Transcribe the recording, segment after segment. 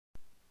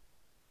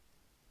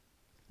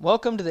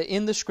Welcome to the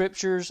In the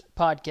Scriptures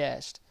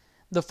podcast.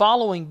 The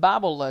following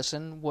Bible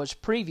lesson was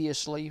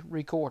previously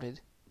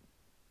recorded.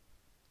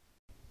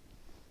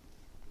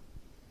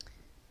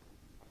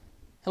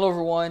 Hello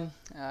everyone.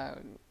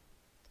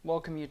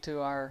 Welcome you to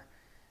our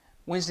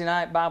Wednesday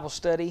night Bible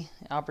study,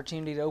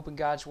 opportunity to open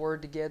God's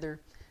Word together.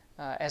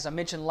 As I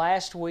mentioned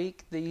last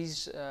week,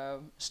 these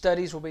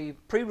studies will be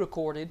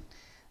pre-recorded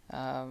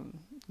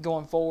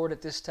going forward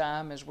at this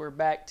time as we're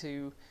back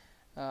to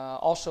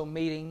also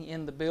meeting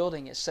in the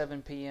building at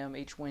 7 p.m.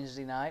 each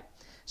Wednesday night.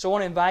 So I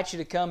want to invite you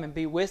to come and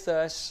be with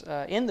us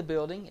in the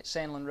building at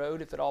Sandlin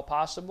Road if at all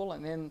possible.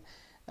 And then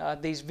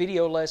these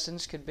video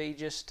lessons could be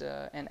just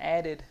an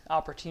added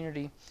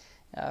opportunity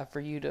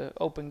for you to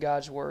open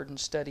God's Word and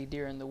study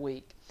during the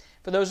week.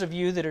 For those of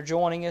you that are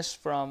joining us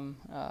from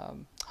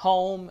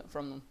home,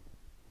 from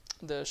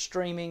the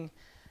streaming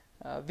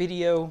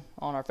video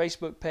on our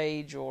Facebook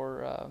page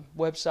or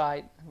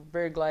website, we're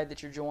very glad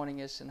that you're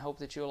joining us and hope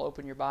that you'll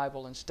open your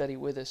Bible and study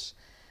with us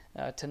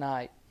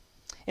tonight.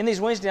 In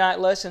these Wednesday night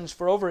lessons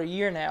for over a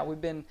year now,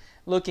 we've been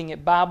looking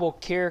at Bible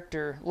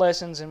character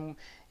lessons, and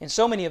in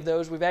so many of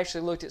those we've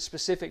actually looked at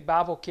specific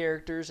Bible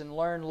characters and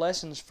learned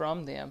lessons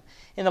from them.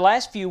 In the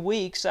last few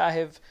weeks I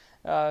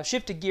have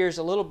shifted gears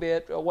a little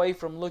bit away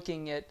from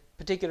looking at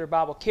particular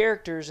Bible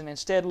characters and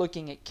instead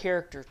looking at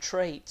character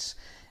traits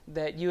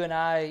that you and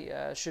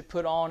I should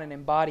put on and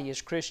embody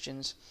as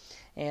Christians.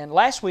 And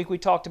last week we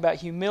talked about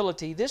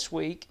humility. This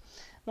week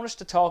I want us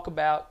to talk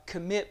about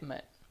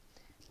commitment.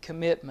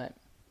 Commitment.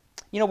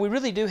 You know, we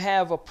really do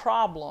have a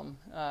problem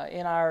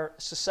in our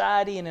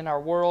society and in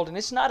our world, and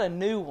it's not a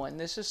new one.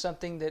 This is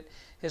something that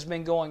has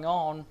been going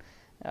on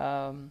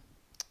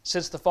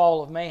since the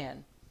fall of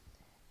man.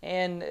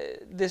 And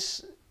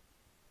it's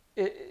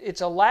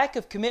a lack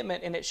of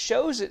commitment, and it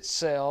shows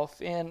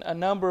itself in a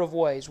number of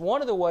ways.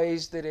 One of the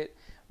ways that it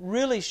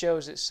really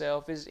shows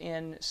itself is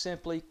in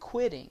simply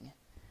quitting.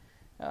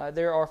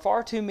 There are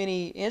far too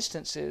many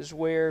instances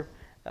where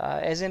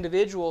as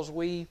individuals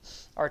we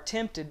are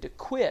tempted to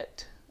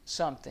quit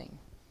something.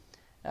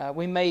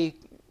 We may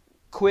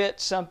quit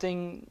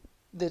something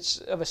that's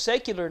of a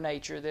secular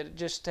nature that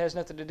just has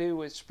nothing to do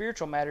with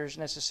spiritual matters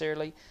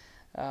necessarily.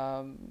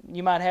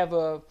 You might have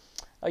a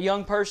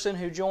young person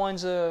who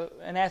joins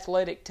an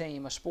athletic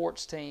team, a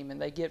sports team,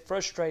 and they get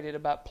frustrated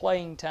about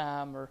playing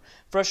time, or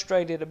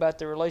frustrated about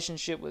their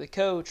relationship with a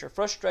coach, or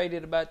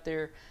frustrated about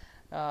their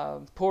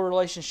poor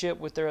relationship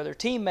with their other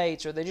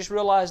teammates, or they just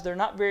realize they're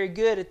not very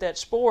good at that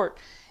sport,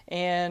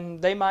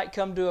 and they might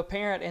come to a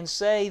parent and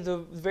say the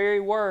very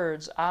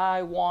words,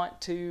 "I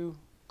want to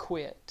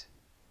quit."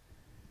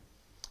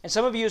 And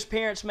some of you as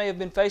parents may have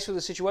been faced with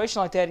a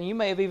situation like that, and you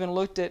may have even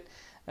looked at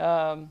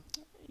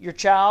your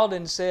child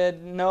and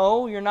said,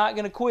 "No, you're not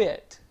going to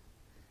quit.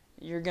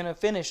 You're going to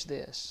finish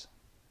this."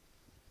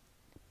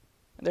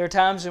 There are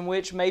times in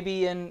which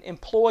maybe in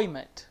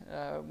employment,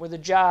 with a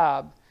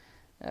job,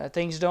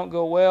 things don't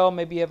go well.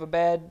 Maybe you have a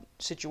bad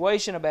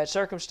situation, a bad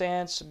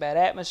circumstance, a bad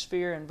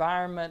atmosphere,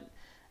 environment.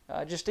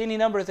 Just any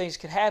number of things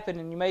could happen,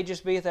 and you may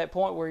just be at that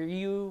point where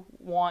you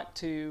want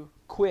to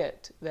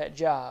quit that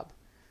job.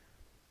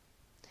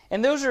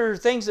 And those are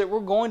things that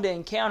we're going to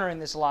encounter in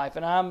this life,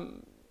 and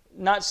I'm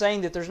not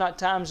saying that there's not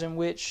times in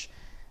which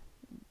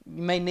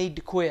you may need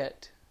to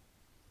quit.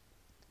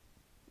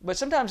 But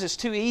sometimes it's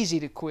too easy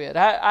to quit.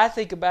 I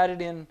think about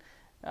it in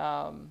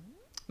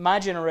my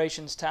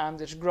generation's time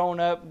that's grown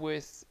up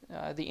with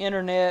the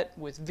internet,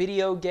 with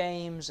video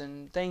games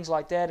and things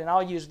like that. And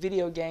I'll use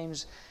video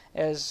games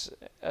as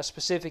a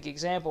specific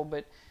example.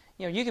 But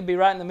you know, you could be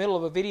right in the middle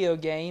of a video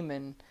game,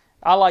 and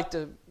I like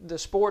the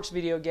sports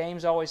video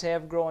games I always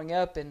have growing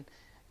up, and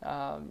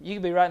you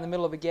could be right in the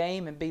middle of a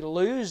game and be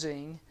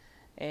losing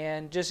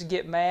and just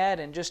get mad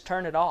and just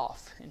turn it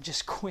off and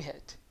just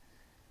quit.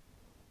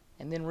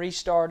 And then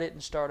restart it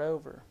and start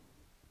over.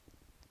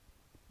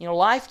 You know,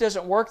 life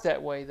doesn't work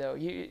that way though.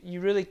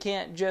 You really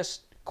can't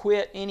just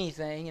quit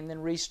anything and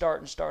then restart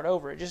and start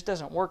over. It just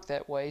doesn't work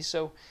that way.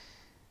 So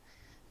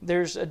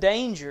there's a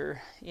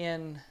danger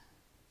in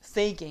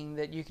thinking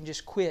that you can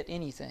just quit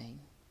anything.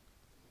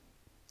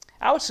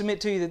 I would submit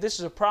to you that this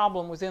is a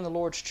problem within the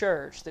Lord's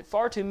church, that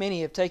far too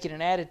many have taken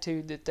an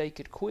attitude that they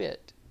could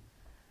quit.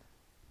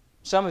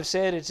 Some have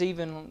said it's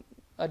even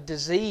a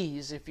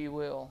disease, if you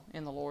will,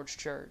 in the Lord's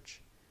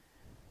church.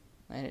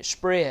 And it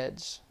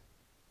spreads.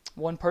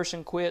 One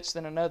person quits,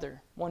 then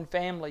another. One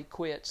family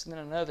quits, then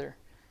another.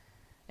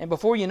 And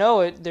before you know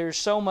it, there's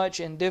so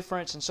much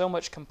indifference and so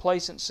much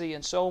complacency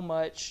and so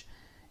much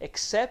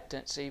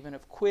acceptance even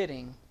of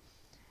quitting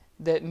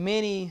that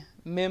many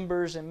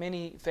members and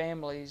many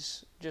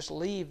families just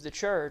leave the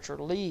church or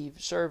leave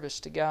service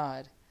to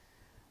God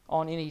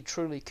on any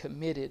truly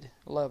committed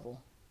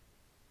level.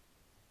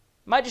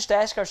 Might just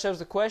ask ourselves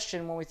the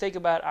question when we think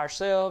about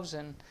ourselves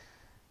and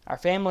our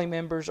family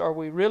members, are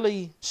we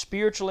really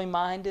spiritually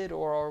minded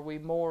or are we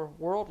more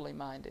worldly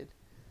minded?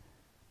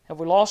 Have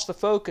we lost the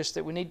focus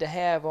that we need to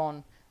have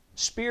on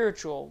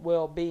spiritual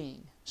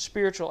well-being,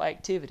 spiritual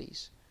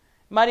activities?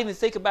 You might even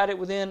think about it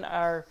within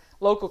our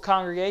local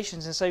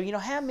congregations and say,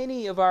 how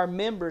many of our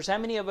members, how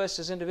many of us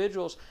as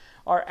individuals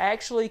are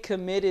actually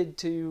committed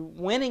to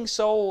winning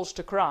souls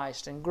to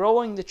Christ and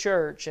growing the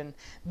church and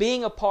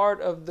being a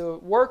part of the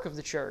work of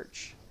the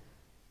church?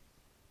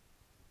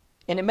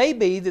 And it may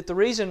be that the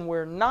reason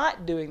we're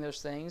not doing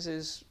those things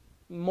is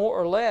more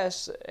or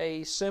less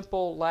a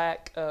simple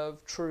lack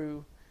of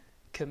true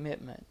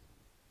commitment.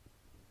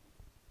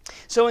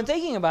 So in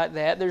thinking about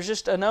that, there's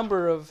just a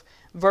number of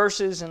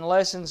verses and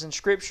lessons and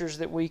scriptures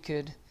that we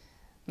could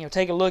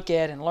take a look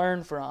at and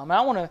learn from. I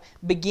want to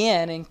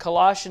begin in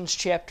Colossians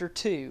chapter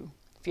 2.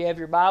 If you have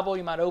your Bible,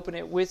 you might open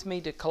it with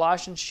me to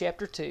Colossians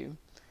chapter 2.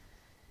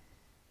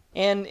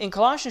 And in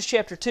Colossians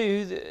chapter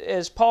 2,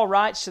 as Paul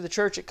writes to the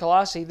church at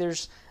Colossae,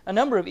 there's a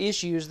number of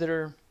issues that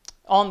are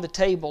on the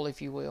table,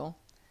 if you will.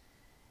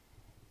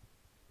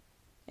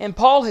 And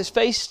Paul has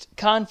faced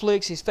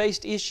conflicts, he's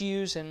faced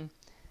issues, and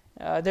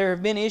there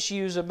have been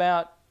issues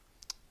about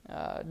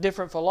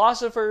different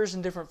philosophers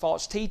and different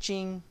false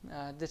teaching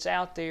that's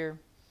out there.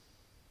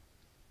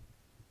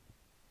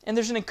 And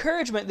there's an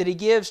encouragement that he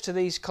gives to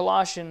these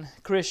Colossian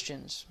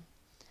Christians.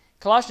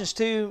 Colossians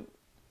 2,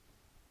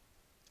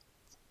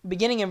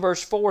 beginning in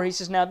verse 4, he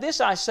says, "Now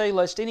this I say,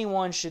 lest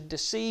anyone should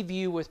deceive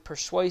you with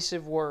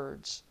persuasive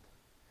words.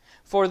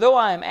 For though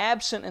I am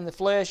absent in the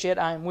flesh, yet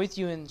I am with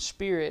you in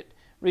spirit,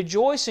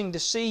 rejoicing to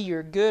see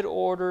your good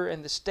order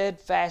and the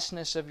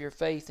steadfastness of your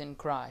faith in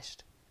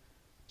Christ."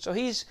 So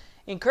he's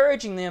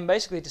encouraging them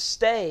basically to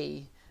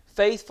stay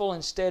faithful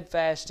and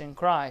steadfast in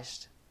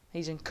Christ.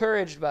 He's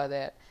encouraged by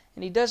that.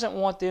 And he doesn't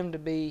want them to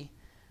be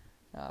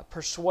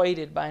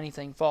persuaded by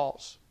anything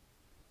false.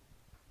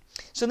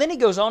 So then he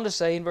goes on to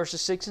say in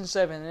verses 6 and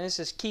 7, and this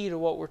is key to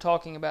what we're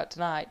talking about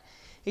tonight.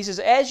 He says,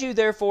 "As you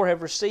therefore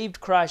have received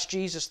Christ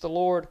Jesus the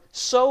Lord,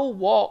 so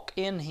walk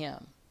in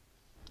Him."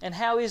 And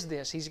how is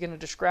this? He's going to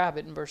describe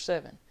it in verse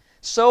 7.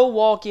 "So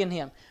walk in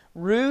Him,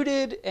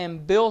 rooted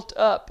and built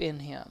up in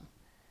Him,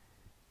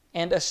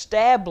 and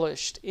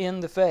established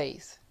in the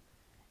faith,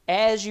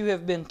 as you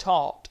have been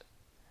taught,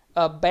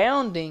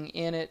 abounding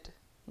in it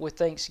with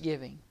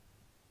thanksgiving."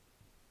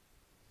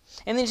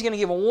 And then he's going to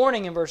give a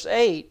warning in verse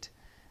 8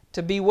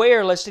 to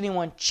beware lest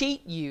anyone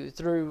cheat you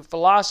through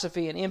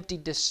philosophy and empty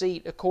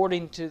deceit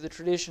according to the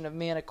tradition of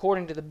men,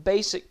 according to the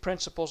basic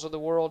principles of the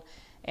world,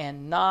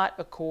 and not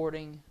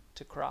according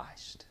to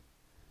Christ.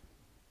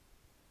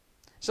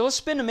 So let's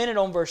spend a minute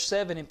on verse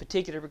 7 in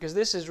particular, because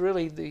this is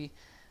really the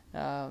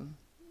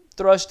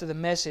thrust of the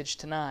message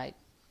tonight.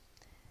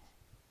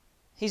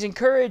 He's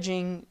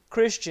encouraging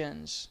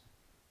Christians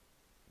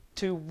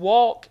to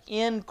walk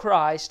in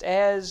Christ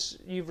as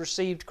you've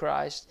received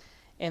Christ,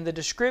 and the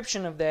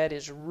description of that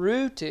is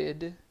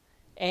rooted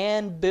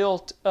and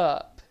built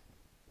up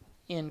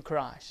in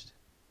Christ.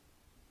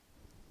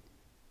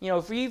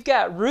 If you've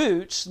got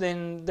roots,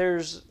 then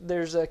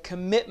there's a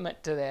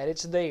commitment to that.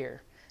 It's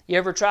there. You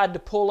ever tried to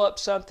pull up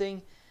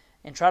something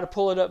and try to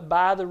pull it up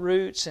by the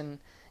roots? And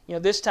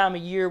this time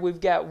of year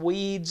we've got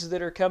weeds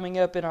that are coming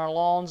up in our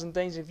lawns and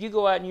things. If you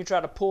go out and you try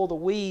to pull the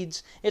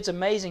weeds, it's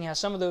amazing how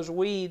some of those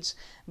weeds,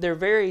 they're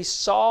very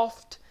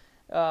soft,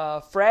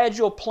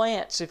 fragile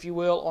plants, if you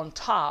will, on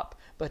top,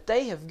 but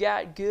they have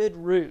got good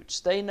roots.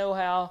 They know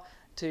how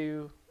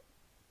to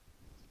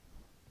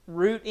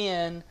root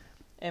in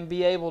and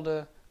be able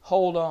to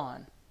hold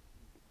on.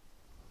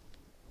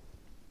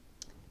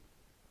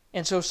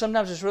 And so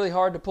sometimes it's really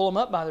hard to pull them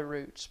up by the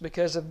roots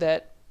because of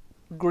that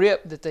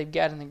grip that they've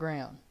got in the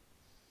ground.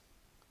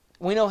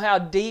 We know how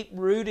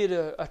deep-rooted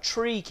a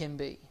tree can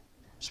be,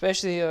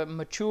 especially a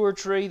mature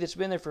tree that's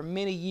been there for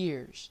many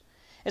years.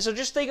 And so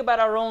just think about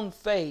our own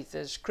faith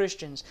as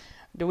Christians.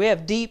 Do we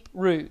have deep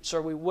roots?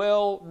 Are we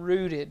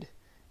well-rooted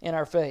in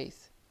our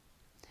faith?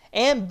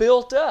 And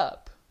built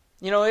up.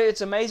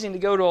 It's amazing to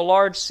go to a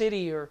large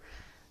city or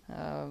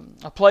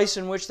a place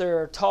in which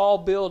there are tall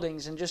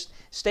buildings and just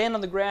stand on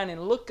the ground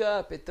and look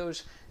up at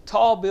those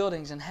tall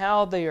buildings and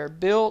how they are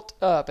built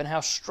up and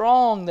how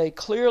strong they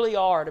clearly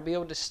are to be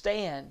able to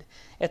stand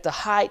at the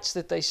heights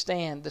that they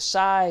stand, the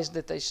size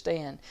that they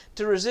stand,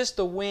 to resist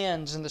the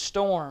winds and the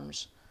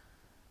storms,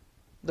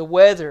 the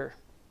weather.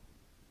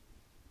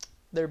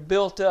 They're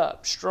built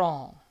up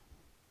strong.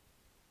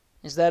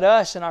 Is that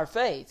us in our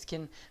faith?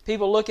 Can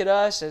people look at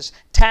us as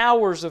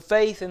towers of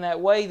faith in that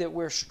way, that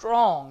we're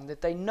strong,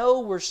 that they know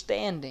we're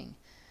standing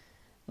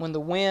when the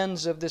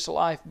winds of this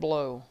life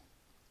blow,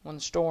 when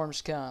the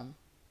storms come?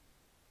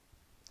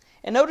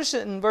 And notice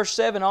it in verse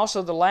 7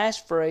 also, the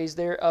last phrase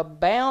there,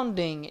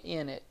 abounding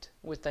in it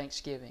with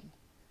thanksgiving.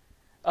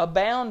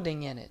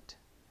 Abounding in it.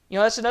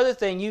 That's another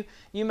thing.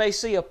 You may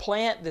see a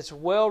plant that's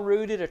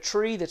well-rooted, a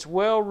tree that's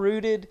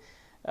well-rooted,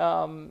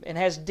 and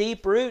has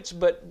deep roots,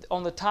 but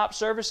on the top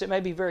surface it may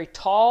be very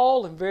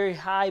tall and very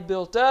high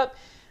built up.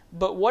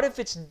 But what if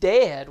it's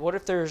dead? What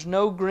if there's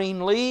no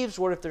green leaves?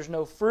 What if there's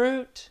no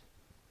fruit?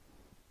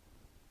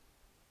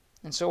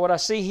 And so what I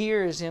see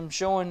here is him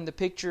showing the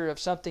picture of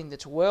something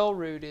that's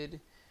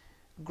well-rooted,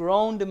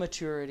 grown to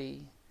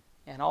maturity,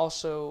 and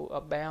also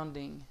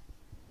abounding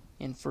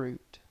in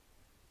fruit.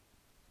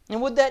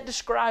 And would that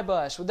describe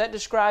us? Would that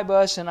describe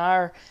us in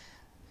our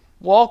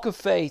walk of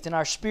faith in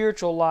our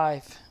spiritual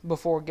life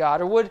before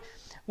God? Or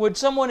would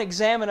someone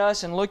examine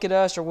us and look at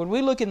us, or would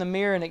we look in the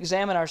mirror and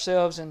examine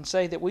ourselves and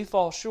say that we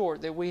fall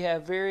short, that we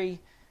have very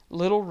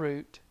little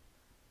root,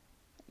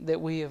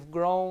 that we have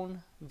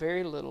grown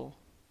very little,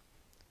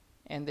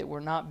 and that we're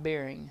not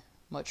bearing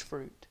much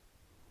fruit?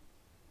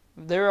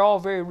 They're all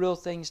very real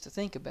things to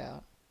think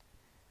about.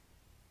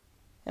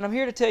 And I'm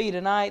here to tell you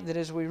tonight that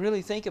as we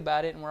really think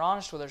about it and we're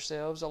honest with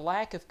ourselves, a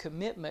lack of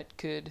commitment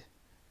could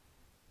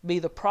be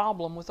the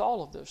problem with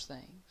all of those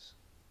things.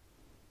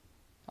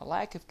 A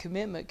lack of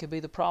commitment could be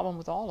the problem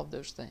with all of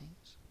those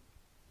things.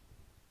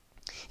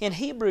 In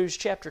Hebrews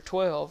chapter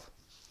 12,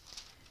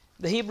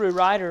 the Hebrew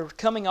writer,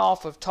 coming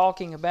off of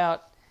talking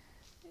about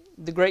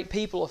the great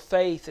people of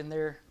faith and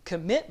their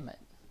commitment,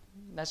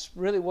 that's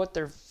really what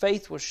their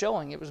faith was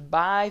showing. It was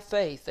by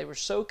faith. They were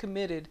so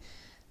committed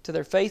to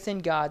their faith in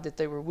God that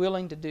they were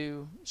willing to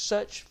do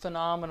such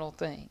phenomenal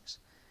things.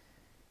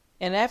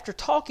 And after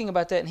talking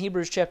about that in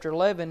Hebrews chapter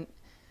 11,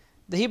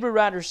 the Hebrew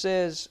writer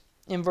says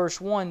in verse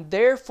 1,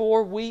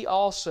 "Therefore we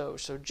also,"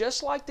 so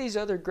just like these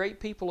other great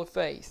people of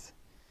faith,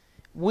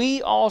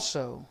 "we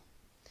also,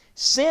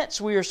 since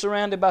we are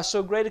surrounded by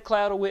so great a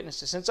cloud of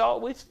witnesses," since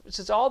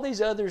all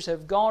these others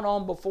have gone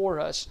on before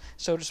us,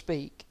 so to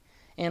speak,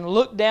 and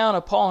looked down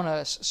upon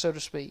us, so to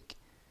speak,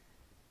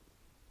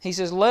 he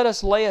says, "Let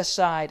us lay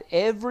aside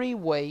every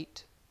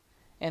weight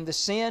and the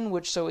sin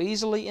which so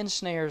easily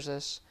ensnares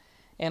us,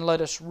 and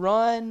let us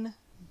run,"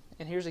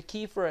 and here's a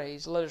key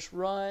phrase, "let us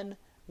run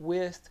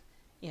with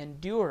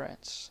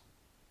endurance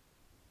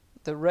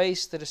the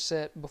race that is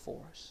set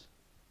before us."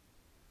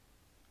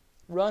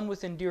 Run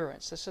with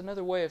endurance. That's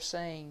another way of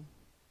saying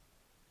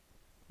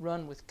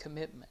run with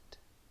commitment.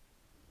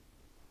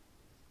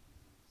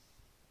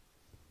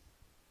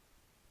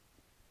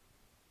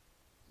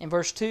 In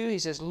verse 2, he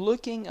says,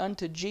 "Looking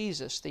unto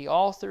Jesus, the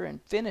author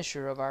and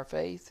finisher of our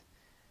faith,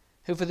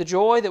 who for the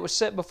joy that was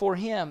set before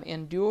him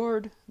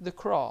endured the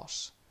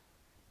cross,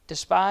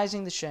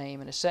 despising the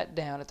shame, and is set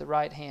down at the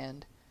right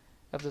hand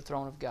of the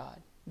throne of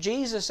God."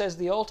 Jesus as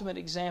the ultimate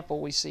example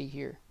we see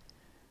here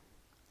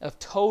of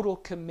total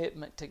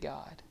commitment to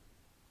God.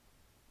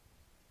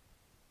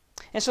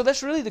 And so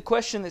that's really the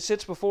question that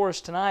sits before us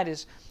tonight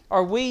is,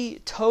 are we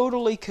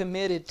totally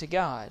committed to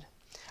God?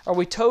 Are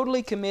we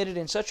totally committed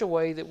in such a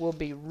way that we'll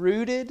be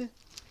rooted,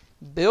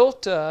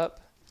 built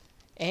up,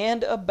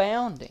 and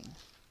abounding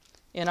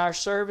in our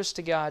service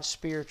to God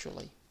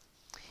spiritually?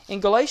 In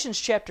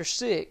Galatians chapter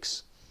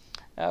 6,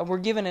 we're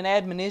given an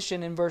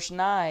admonition in verse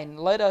 9,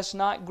 "Let us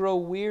not grow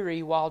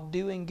weary while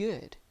doing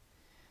good,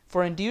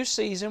 for in due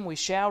season we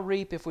shall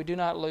reap if we do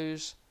not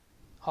lose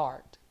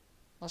heart."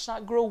 Let's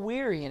not grow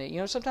weary in it. You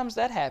know, sometimes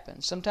that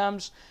happens.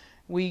 Sometimes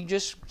we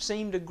just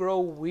seem to grow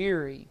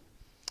weary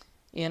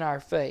in our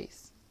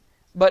faith.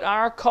 But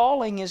our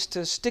calling is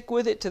to stick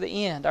with it to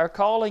the end. Our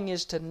calling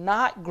is to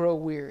not grow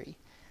weary,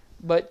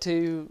 but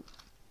to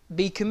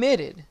be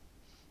committed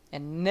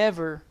and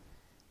never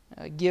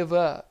give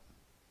up.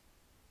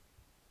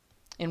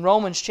 In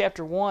Romans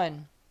chapter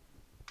 1,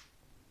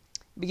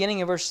 beginning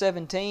in verse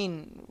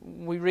 17,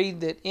 we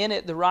read that in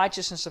it the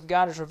righteousness of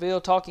God is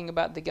revealed, talking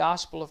about the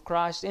gospel of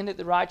Christ. In it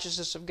the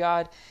righteousness of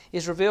God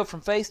is revealed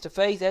from faith to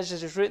faith, as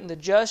it is written, "The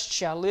just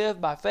shall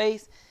live by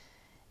faith."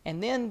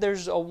 And then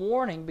there's a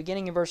warning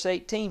beginning in verse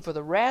 18, "For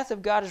the wrath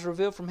of God is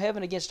revealed from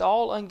heaven against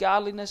all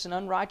ungodliness and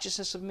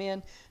unrighteousness of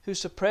men who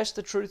suppress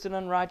the truth in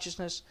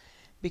unrighteousness,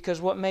 because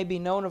what may be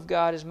known of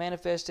God is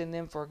manifest in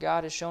them, for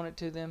God has shown it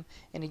to them."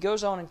 And he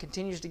goes on and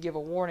continues to give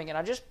a warning. And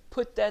I just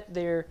put that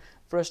there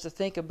for us to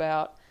think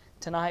about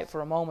tonight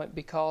for a moment,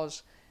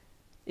 because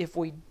if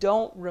we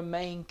don't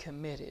remain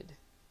committed,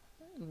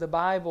 the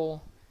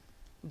Bible,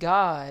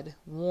 God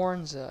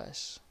warns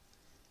us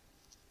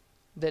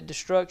that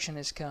destruction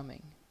is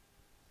coming.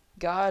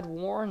 God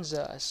warns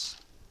us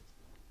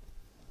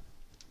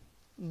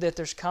that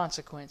there's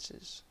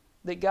consequences,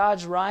 that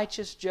God's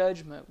righteous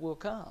judgment will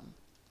come.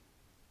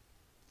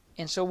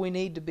 And so we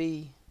need to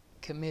be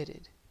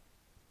committed.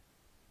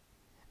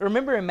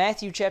 Remember in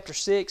Matthew chapter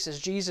 6, as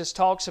Jesus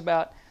talks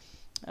about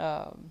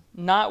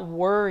not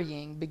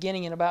worrying,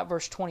 beginning in about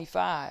verse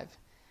 25,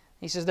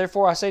 he says,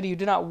 "Therefore I say to you,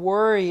 do not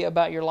worry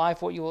about your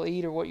life, what you will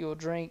eat or what you will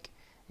drink,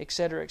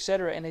 etc.,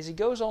 etc." And as he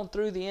goes on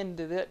through the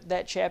end of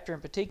that chapter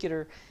in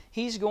particular,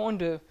 he's going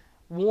to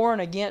warn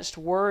against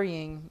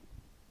worrying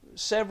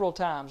several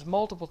times,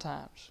 multiple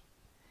times.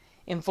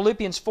 In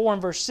Philippians 4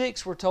 and verse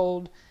 6, we're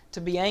told to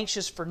be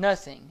anxious for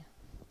nothing,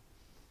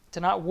 to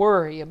not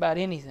worry about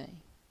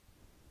anything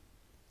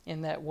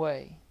in that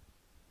way.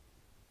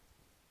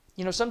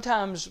 You know,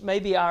 sometimes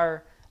maybe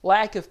our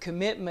lack of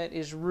commitment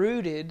is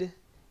rooted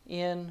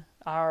in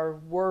our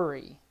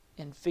worry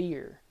and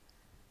fear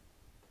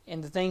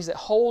and the things that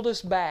hold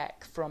us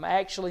back from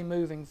actually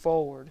moving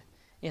forward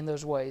in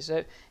those ways.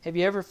 Have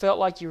you ever felt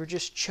like you were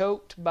just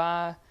choked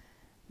by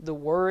the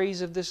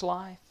worries of this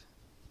life?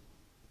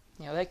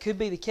 You know, that could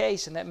be the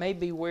case, and that may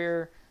be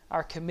where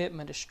our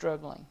commitment is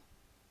struggling.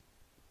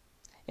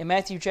 In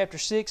Matthew chapter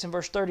 6 and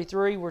verse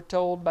 33, we're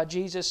told by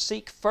Jesus,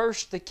 "Seek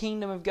first the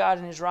kingdom of God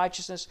and His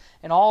righteousness,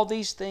 and all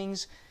these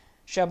things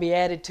shall be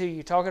added to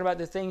you." Talking about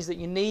the things that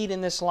you need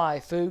in this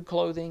life: food,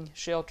 clothing,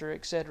 shelter,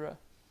 etc.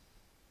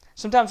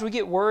 Sometimes we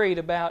get worried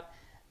about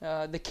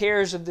the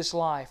cares of this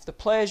life, the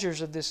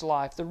pleasures of this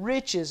life, the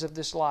riches of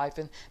this life,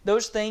 and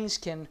those things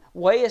can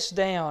weigh us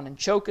down and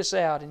choke us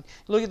out. And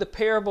look at the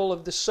parable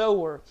of the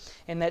sower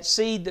and that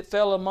seed that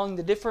fell among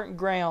the different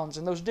grounds,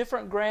 and those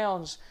different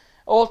grounds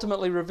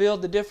ultimately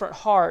revealed the different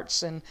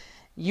hearts. And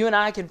you and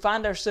I can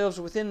find ourselves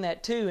within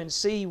that too and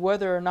see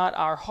whether or not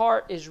our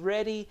heart is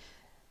ready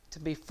to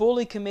be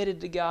fully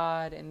committed to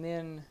God and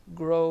then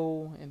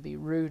grow and be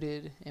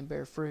rooted and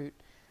bear fruit.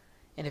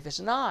 And if it's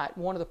not,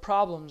 one of the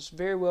problems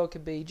very well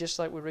could be, just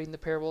like we read in the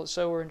parable of the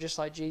sower and just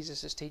like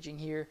Jesus is teaching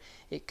here,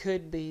 it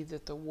could be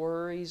that the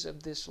worries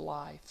of this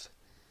life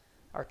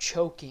are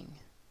choking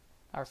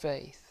our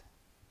faith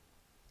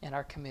and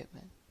our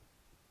commitment.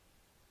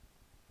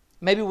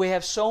 Maybe we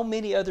have so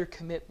many other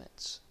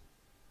commitments.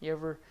 You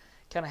ever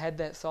kind of had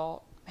that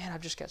thought? Man,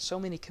 I've just got so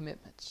many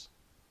commitments.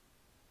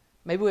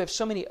 Maybe we have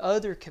so many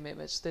other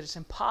commitments that it's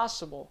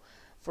impossible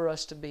for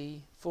us to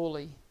be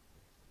fully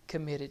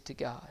committed to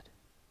God.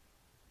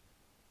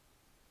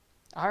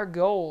 Our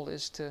goal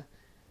is to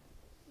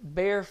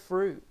bear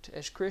fruit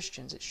as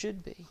Christians. It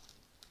should be.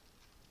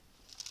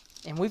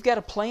 And we've got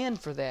to plan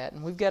for that,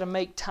 and we've got to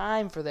make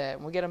time for that,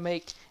 and we've got to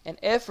make an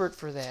effort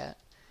for that.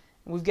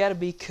 And we've got to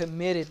be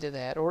committed to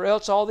that, or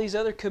else all these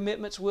other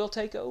commitments will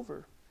take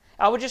over.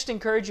 I would just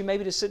encourage you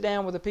maybe to sit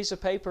down with a piece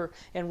of paper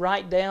and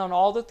write down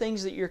all the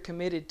things that you're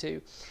committed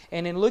to.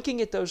 And in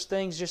looking at those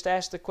things, just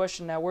ask the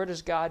question, now where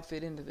does God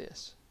fit into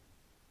this?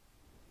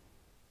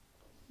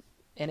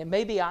 And it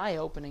may be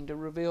eye-opening to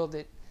reveal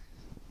that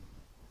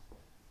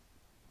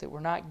we're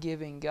not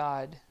giving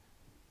God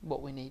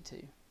what we need to.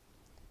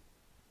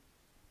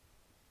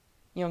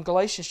 You know, in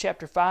Galatians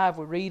chapter 5,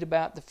 we read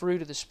about the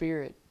fruit of the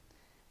Spirit.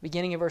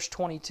 Beginning in verse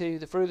 22,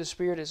 the fruit of the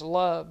Spirit is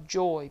love,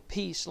 joy,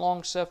 peace,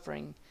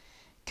 long-suffering,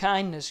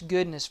 kindness,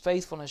 goodness,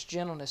 faithfulness,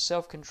 gentleness,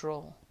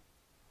 self-control.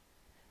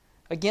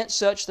 Against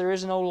such there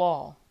is no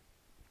law.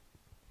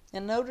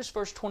 And notice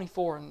verse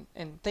 24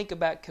 and think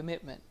about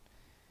commitment.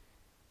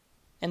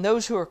 And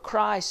those who are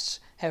Christ's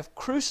have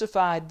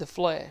crucified the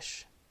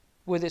flesh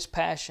with its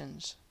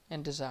passions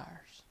and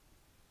desires.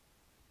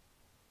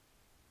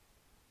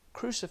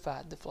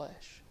 Crucified the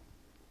flesh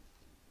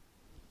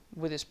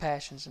with its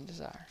passions and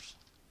desires.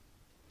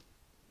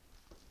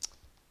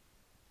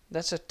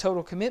 That's a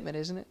total commitment,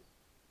 isn't it?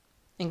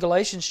 In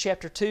Galatians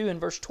chapter 2 and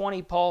verse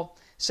 20, Paul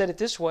said it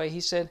this way. He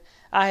said,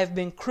 "I have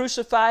been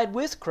crucified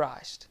with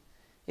Christ.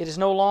 It is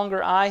no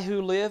longer I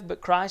who live, but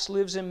Christ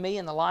lives in me,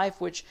 and the life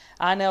which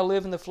I now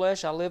live in the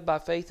flesh, I live by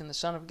faith in the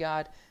Son of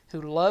God,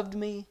 who loved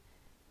me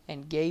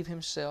and gave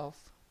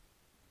Himself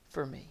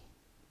for me."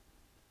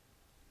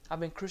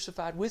 I've been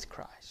crucified with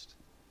Christ.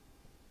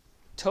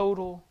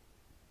 Total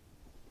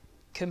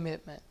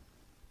commitment.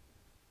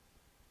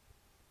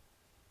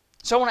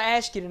 So I want to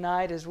ask you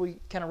tonight, as we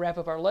kind of wrap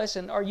up our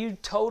lesson, are you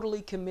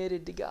totally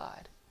committed to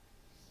God?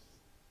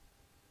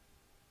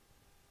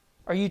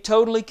 Are you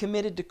totally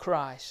committed to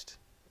Christ?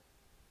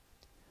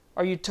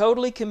 Are you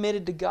totally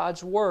committed to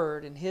God's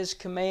Word and His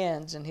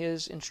commands and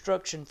His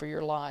instruction for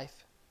your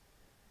life?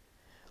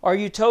 Are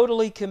you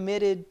totally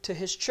committed to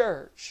His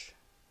church?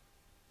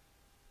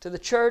 To the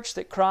church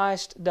that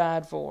Christ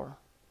died for?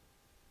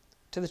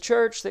 To the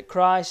church that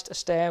Christ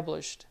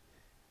established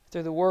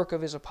through the work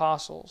of His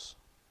apostles?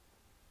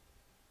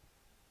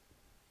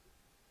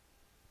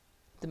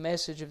 The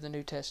message of the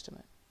New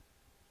Testament.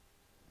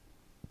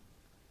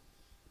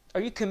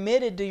 Are you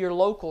committed to your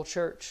local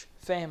church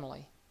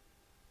family?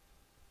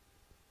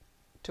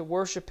 To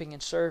worshiping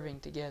and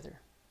serving together?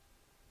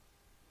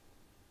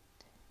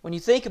 When you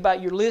think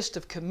about your list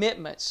of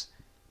commitments,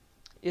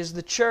 is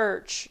the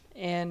church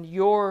and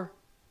your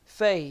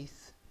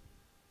faith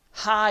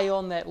high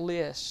on that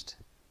list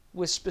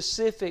with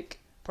specific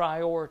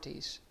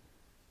priorities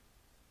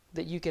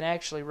that you can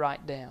actually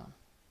write down?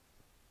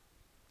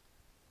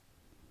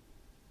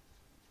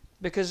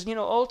 Because, you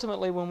know,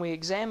 ultimately when we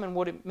examine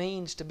what it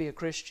means to be a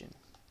Christian,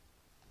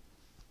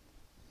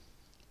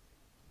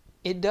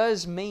 it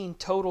does mean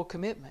total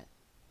commitment.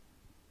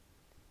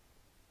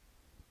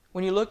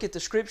 When you look at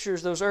the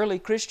Scriptures, those early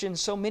Christians,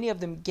 so many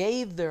of them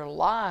gave their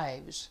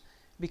lives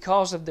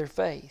because of their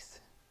faith.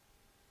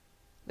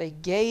 They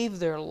gave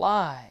their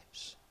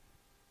lives.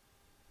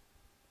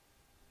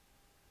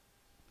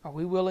 Are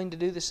we willing to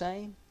do the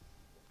same?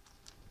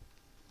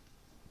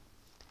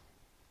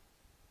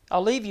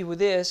 I'll leave you with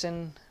this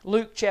in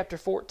Luke chapter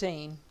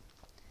 14,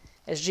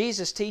 as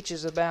Jesus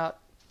teaches about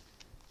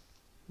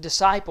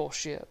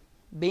discipleship,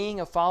 being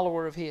a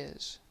follower of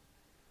His.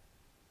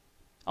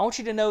 I want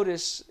you to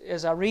notice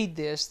as I read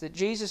this that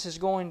Jesus is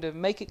going to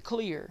make it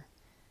clear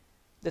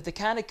that the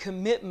kind of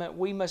commitment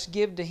we must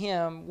give to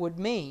Him would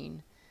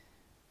mean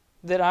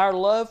that our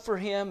love for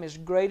Him is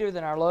greater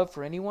than our love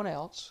for anyone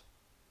else,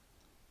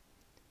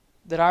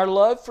 that our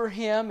love for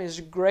Him is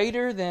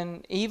greater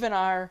than even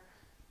our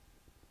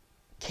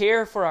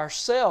care for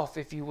ourself,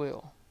 if you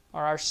will,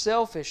 or our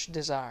selfish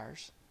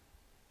desires.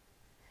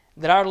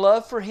 That our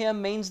love for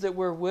Him means that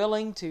we're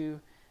willing to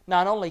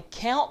not only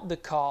count the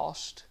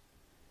cost,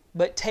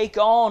 but take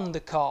on the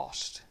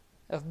cost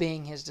of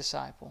being His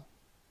disciple.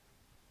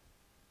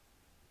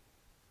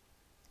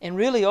 And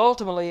really,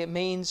 ultimately, it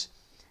means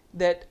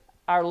that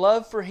our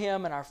love for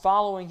Him and our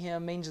following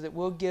Him means that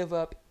we'll give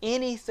up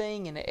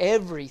anything and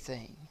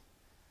everything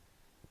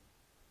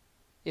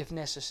if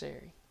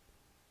necessary,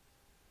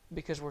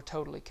 because we're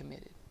totally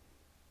committed.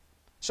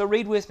 So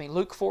read with me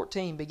Luke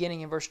 14,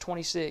 beginning in verse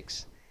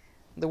 26,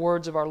 the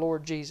words of our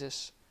Lord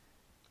Jesus,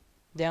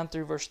 down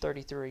through verse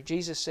 33.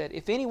 Jesus said,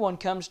 "If anyone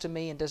comes to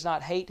me and does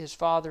not hate his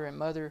father and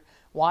mother,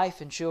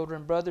 wife and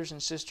children, brothers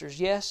and sisters,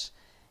 yes,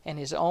 and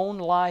his own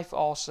life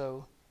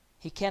also,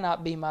 he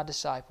cannot be my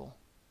disciple.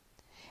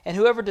 And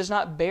whoever does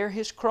not bear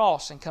his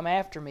cross and come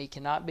after me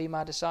cannot be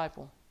my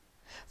disciple.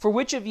 For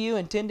which of you,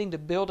 intending to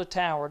build a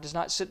tower, does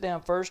not sit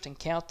down first and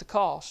count the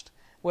cost,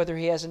 whether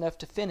he has enough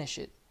to finish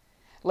it?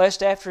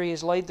 Lest after he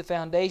has laid the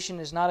foundation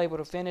and is not able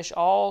to finish,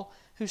 all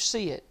who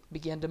see it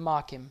begin to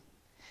mock him,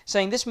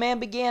 saying, 'This man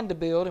began to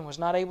build and was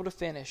not able to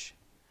finish.'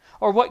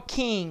 Or what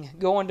king,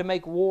 going to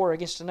make war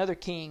against another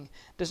king,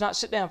 does not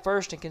sit down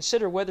first and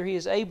consider whether he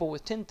is able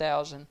with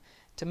 10,000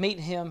 to meet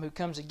him who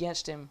comes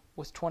against him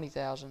with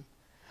 20,000?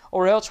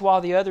 Or else,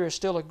 while the other is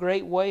still a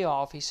great way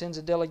off, he sends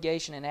a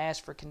delegation and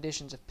asks for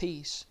conditions of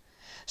peace.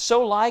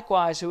 So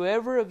likewise,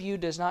 whoever of you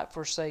does not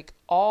forsake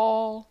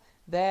all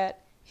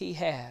that he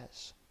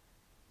has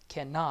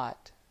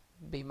cannot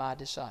be my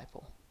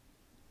disciple."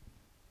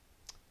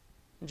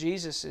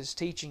 Jesus is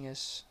teaching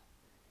us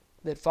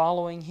that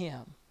following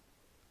Him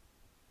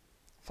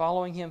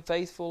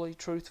faithfully,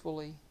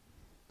 truthfully,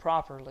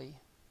 properly,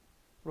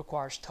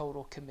 requires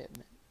total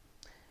commitment.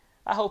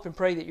 I hope and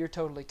pray that you're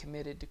totally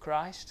committed to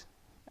Christ.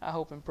 I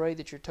hope and pray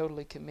that you're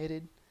totally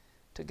committed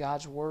to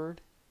God's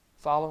Word,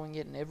 following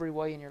it in every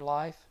way in your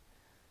life.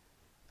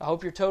 I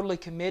hope you're totally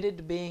committed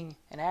to being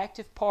an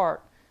active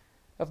part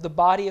of the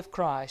body of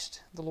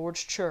Christ, the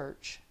Lord's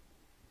church,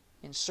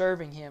 in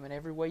serving Him in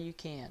every way you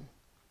can,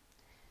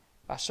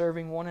 by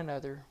serving one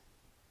another,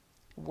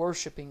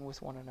 worshiping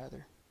with one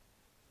another.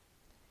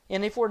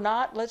 And if we're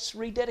not, let's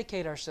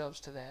rededicate ourselves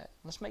to that.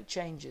 Let's make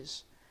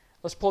changes.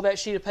 Let's pull that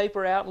sheet of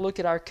paper out and look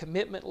at our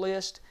commitment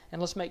list, and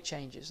let's make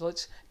changes.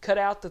 Let's cut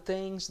out the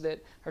things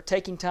that are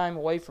taking time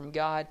away from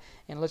God,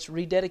 and let's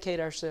rededicate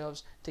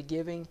ourselves to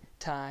giving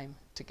time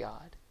to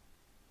God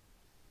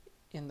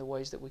in the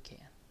ways that we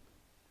can.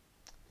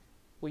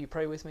 Will you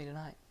pray with me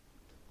tonight?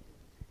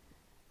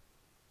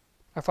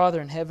 Our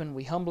Father in heaven,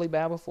 we humbly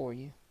bow before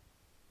You.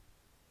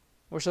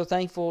 We're so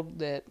thankful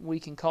that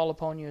we can call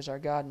upon You as our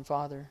God and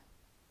Father.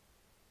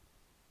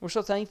 We're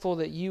so thankful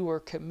that You are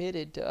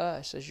committed to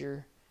us as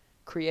Your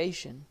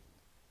creation,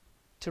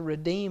 to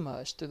redeem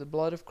us through the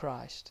blood of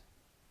Christ,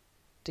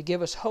 to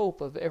give us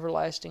hope of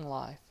everlasting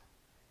life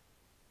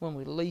when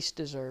we least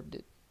deserved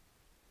it.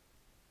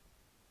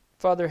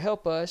 Father,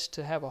 help us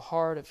to have a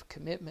heart of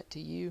commitment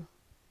to You.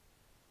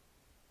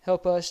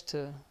 Help us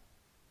to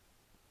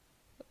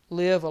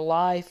live a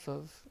life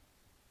of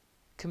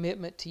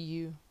commitment to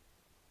You.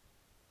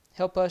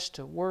 Help us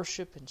to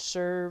worship and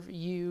serve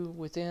You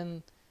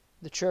within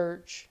the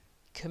church,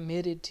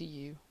 committed to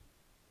You.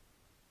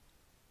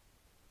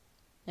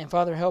 And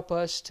Father, help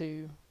us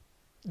to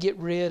get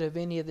rid of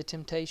any of the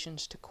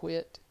temptations to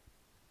quit.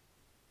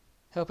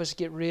 Help us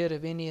get rid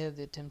of any of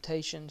the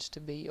temptations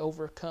to be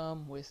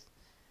overcome with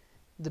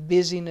the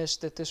busyness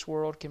that this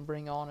world can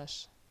bring on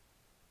us.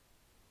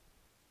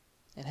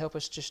 And help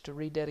us just to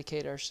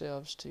rededicate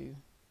ourselves to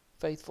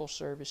faithful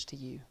service to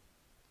You.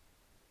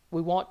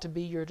 We want to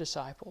be Your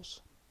disciples,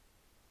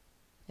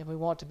 and we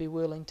want to be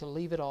willing to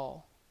leave it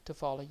all to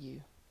follow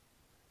You.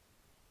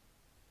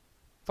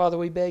 Father,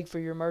 we beg for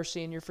Your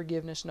mercy and Your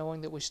forgiveness,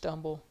 knowing that we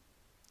stumble.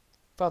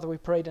 Father, we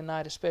pray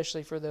tonight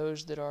especially for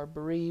those that are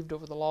bereaved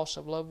over the loss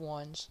of loved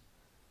ones,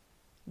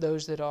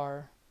 those that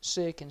are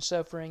sick and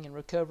suffering and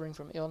recovering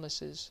from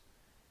illnesses.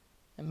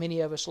 And many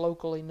of us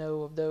locally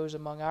know of those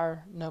among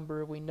our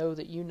number. We know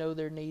that You know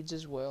their needs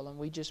as well, and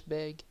we just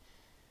beg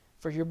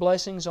for Your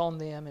blessings on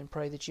them and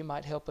pray that You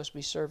might help us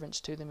be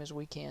servants to them as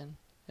we can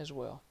as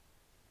well.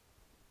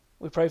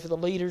 We pray for the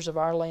leaders of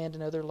our land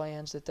and other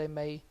lands, that they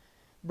may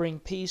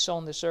bring peace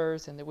on this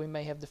earth and that we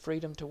may have the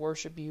freedom to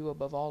worship You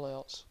above all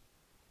else.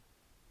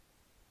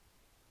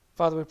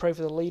 Father, we pray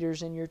for the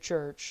leaders in Your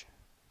church,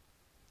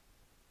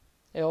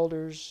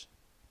 elders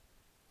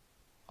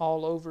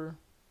all over.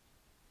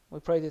 We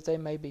pray that they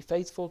may be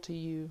faithful to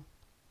You,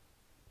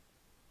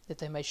 that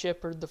they may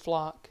shepherd the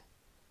flock,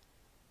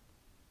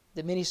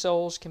 that many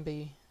souls can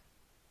be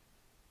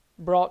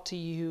brought to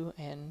You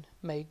and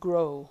may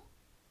grow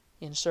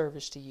in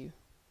service to You.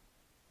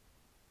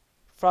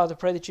 Father,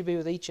 pray that You be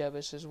with each of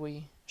us as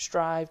we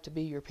strive to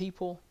be Your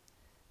people.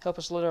 Help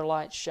us let our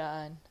light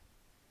shine.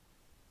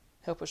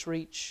 Help us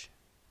reach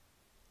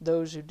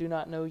those who do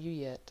not know You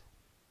yet.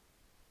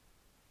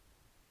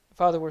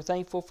 Father, we're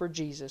thankful for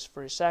Jesus,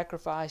 for His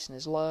sacrifice and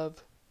His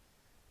love,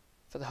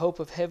 for the hope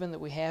of heaven that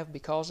we have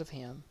because of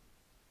Him.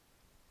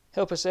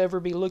 Help us ever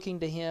be looking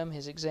to Him,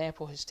 His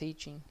example, His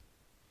teaching.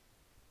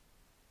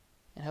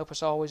 And help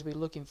us always be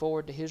looking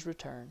forward to His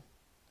return.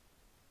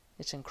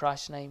 It's in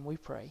Christ's name we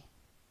pray.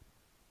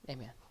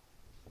 Amen.